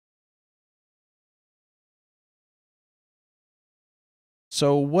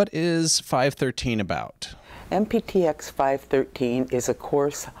So what is 513 about? MPTX 513 is a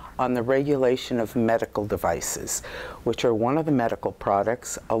course on the regulation of medical devices, which are one of the medical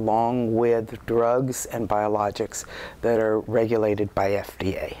products along with drugs and biologics that are regulated by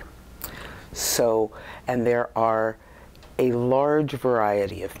FDA. And there are a large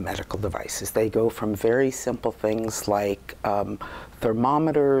variety of medical devices. They go from very simple things like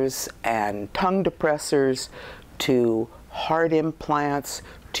thermometers and tongue depressors to heart implants,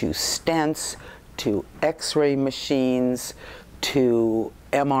 to stents, to X-ray machines, to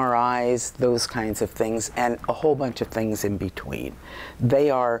MRIs, those kinds of things, and a whole bunch of things in between. They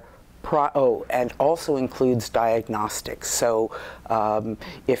are and also includes diagnostics. So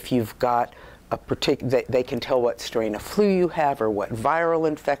if you've got a particular, they can tell what strain of flu you have or what viral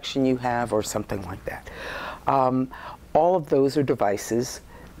infection you have or something like that. All of those are devices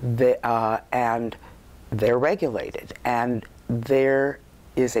that, and they're regulated, and there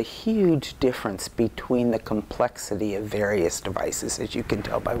is a huge difference between the complexity of various devices, as you can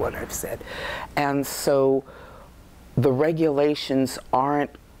tell by what I've said. And so the regulations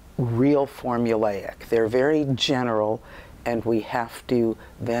aren't real formulaic. They're very general, and we have to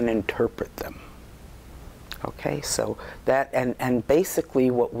then interpret them. Okay, so that, and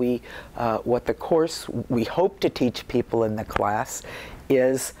basically what the course we hope to teach people in the class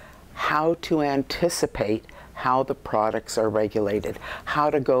is how to anticipate how the products are regulated, how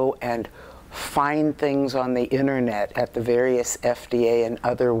to go and find things on the internet at the various FDA and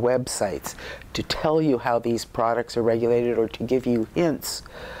other websites to tell you how these products are regulated or to give you hints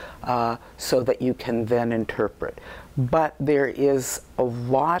so that you can then interpret. But there is a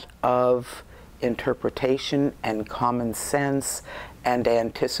lot of interpretation and common sense and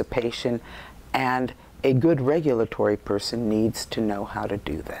anticipation, and a good regulatory person needs to know how to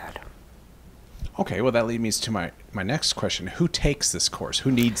do that. Okay, well that leads me to my next question. Who takes this course?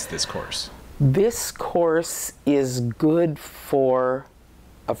 Who needs this course? This course is good for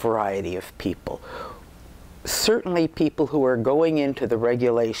a variety of people. Certainly people who are going into the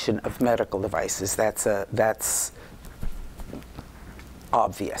regulation of medical devices, that's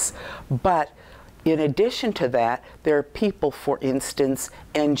obvious. But in addition to that, there are people, for instance,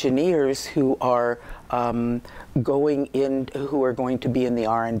 engineers who are going to be in the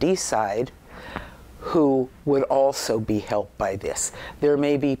R&D side, who would also be helped by this. There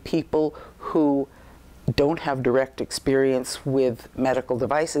may be people who don't have direct experience with medical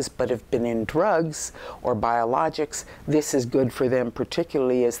devices but have been in drugs or biologics. This is good for them,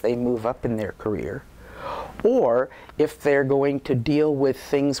 particularly as they move up in their career. Or if they're going to deal with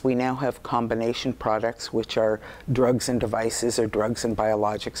things, we now have combination products, which are drugs and devices, or drugs and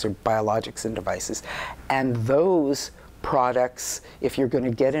biologics, or biologics and devices. And those products, if you're going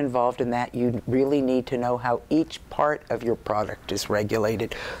to get involved in that, you really need to know how each part of your product is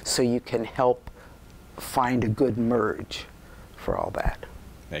regulated so you can help find a good merge for all that.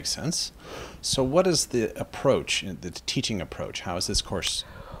 Makes sense. So what is the approach, the teaching approach? How is this course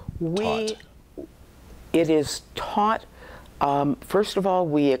taught? It is taught, first of all,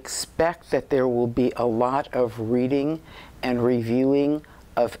 we expect that there will be a lot of reading and reviewing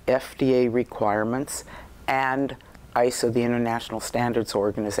of FDA requirements and ISO, the International Standards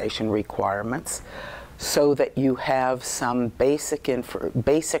Organization, requirements, so that you have some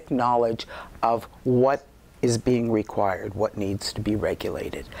basic knowledge of what is being required, what needs to be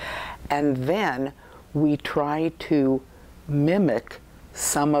regulated. And then we try to mimic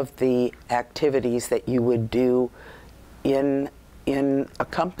some of the activities that you would do in a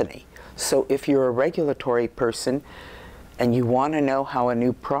company. So if you're a regulatory person and you want to know how a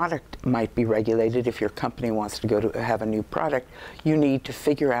new product might be regulated, if your company wants to go to have a new product, you need to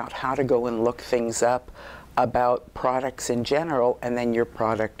figure out how to go and look things up about products in general and then your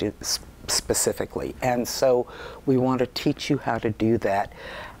product specifically. And so we want to teach you how to do that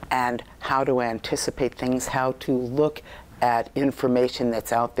and how to anticipate things, how to look at information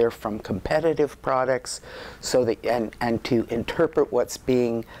that's out there from competitive products, so that and to interpret what's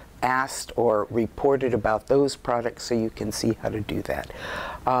being asked or reported about those products so you can see how to do that.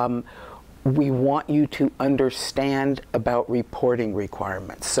 We want you to understand about reporting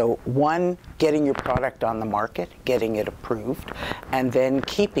requirements. So one, getting your product on the market, getting it approved, and then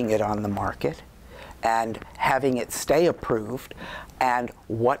keeping it on the market and having it stay approved, and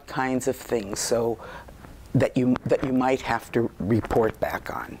what kinds of things so that you might have to report back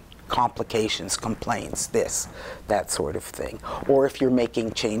on. Complications, complaints, that sort of thing. Or if you're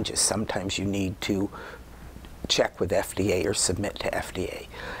making changes, sometimes you need to check with FDA or submit to FDA.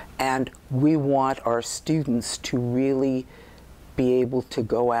 And we want our students to really be able to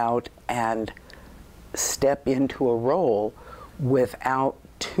go out and step into a role without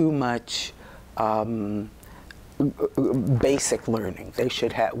too much basic learning. They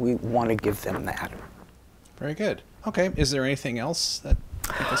should have, we want to give them that. Very good. Okay, is there anything else that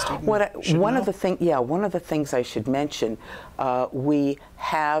the student should one know? of the things I should mention, we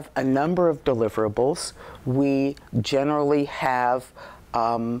have a number of deliverables. We generally have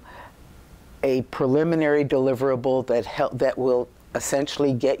a preliminary deliverable that will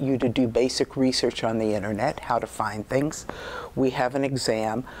essentially get you to do basic research on the internet, how to find things. We have an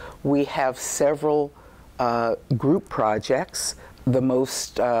exam. We have several group projects. The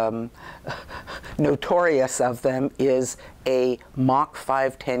most notorious of them is a mock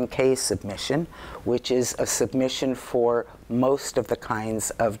 510K submission, which is a submission for most of the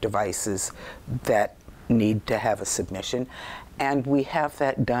kinds of devices that need to have a submission. And we have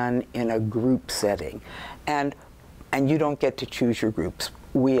that done in a group setting. And you don't get to choose your groups.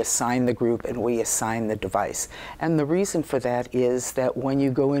 We assign the group and we assign the device. And the reason for that is that when you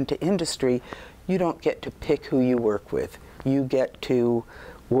go into industry, you don't get to pick who you work with. You get to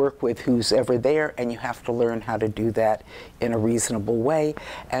work with who's ever there, and you have to learn how to do that in a reasonable way.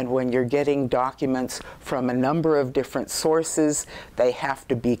 And when you're getting documents from a number of different sources, they have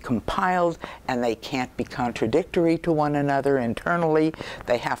to be compiled, and they can't be contradictory to one another internally.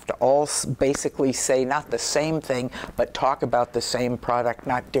 They have to all basically say not the same thing, but talk about the same product,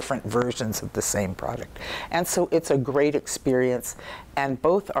 not different versions of the same product. And so it's a great experience. And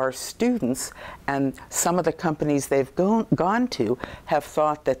both our students and some of the companies they've gone to have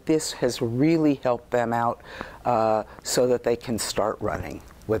thought that this has really helped them out so that they can start running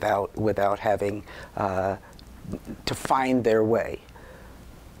without having to find their way.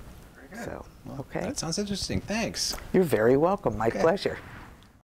 Very good. So, Well, okay. that sounds interesting. Thanks. You're very welcome. My pleasure.